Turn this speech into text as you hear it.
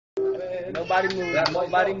Nobody move.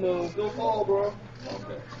 Nobody move. Still fall, bro.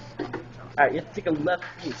 Okay. Alright, you have to take a left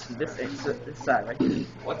piece from this side, right here.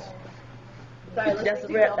 What?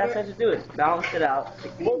 That's how you do it. Balance it out.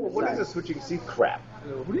 Whoa, what is this switching seat crap?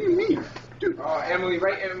 What do you mean? Dude. Emily,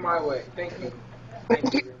 right in my way. Thank you.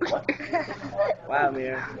 Thank you. What? Wow,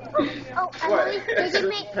 man. Oh, Emily,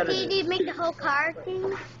 did you make the whole car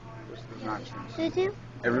thing? Did you?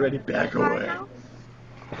 Everybody back away.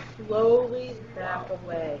 Slowly back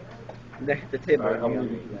away. The table. Right, I'm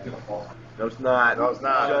leaving. No, it's not. No, it's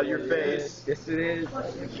not. Shut your face. Yes, it is. Oh,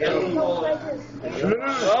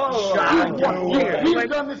 We've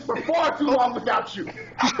done this for far too long without you. We've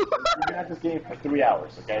been at this game for 3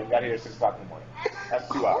 hours, okay? We got here at 6 o'clock in the morning. That's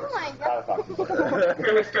 2 hours. Oh my God. 5 o'clock.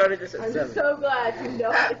 We started this at I'm 7. so glad you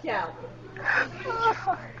know how to count.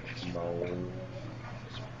 No.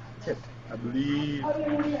 Tip. I believe.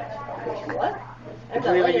 What? I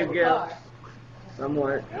believe in you, girl.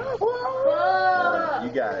 Somewhat. Whoa! You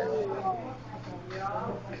got it.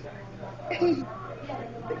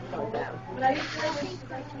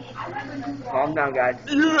 Calm down, guys.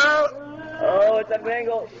 Oh, it's a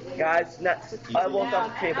angle. Guys, nuts. Elbows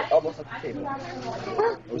off the table. Elbows off the table.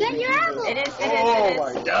 Get your elbow. It is. Oh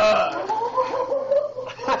my god.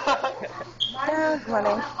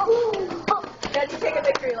 Running. Did you take a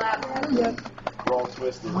victory lap? We're all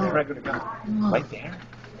twisted. Right there?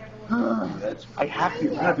 I have to.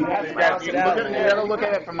 You gotta look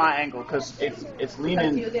at it from my angle because it's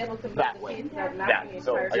leaning that way. Yeah,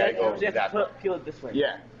 so I gotta go that way. Peel it this way.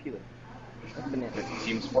 Yeah. Peel it. It's a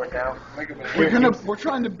team sport now. We're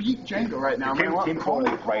trying to beat Jenga right now. Team sport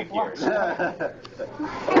is right here. Do that.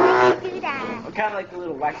 I'm kind of like the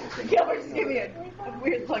little waxing thing. Gilbert just gave me a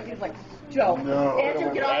weird look. He's like, Joe, No.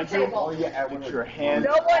 Andrew, get off the table. With your hand.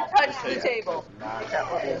 No one touch the table.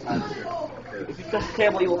 If you touch the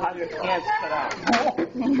table, you will have your hands cut off.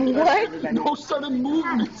 What? No sudden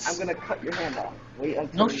movements. I'm gonna cut your hand off. Wait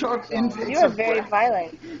until No sharp intakes. You are very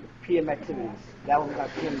violent. PM activities. That was not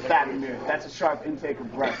PM That, that's a sharp intake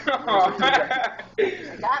of breath.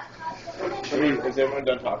 Is everyone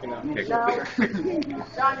done talking now? Okay, No.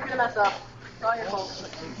 John, you're gonna mess up. It's all your fault.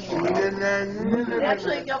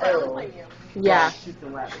 Actually, Gilbert, I'm gonna blame you. Yeah. Shoot the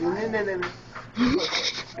left.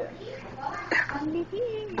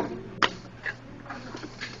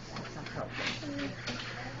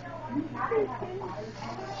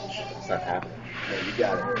 It's not happening. No, you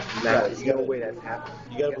got it. You got a way that's happening.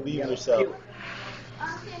 You gotta believe in yourself.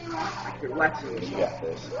 You're relaxing. You got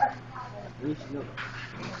this. You should know.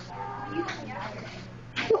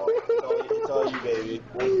 It's all you, baby.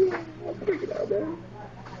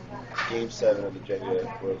 Game 7 of the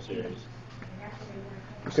Jenga World Series.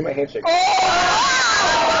 You see my handshake?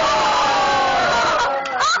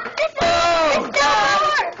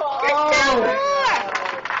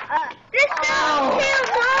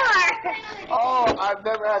 Oh, I've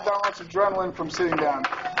never had that much adrenaline from sitting down.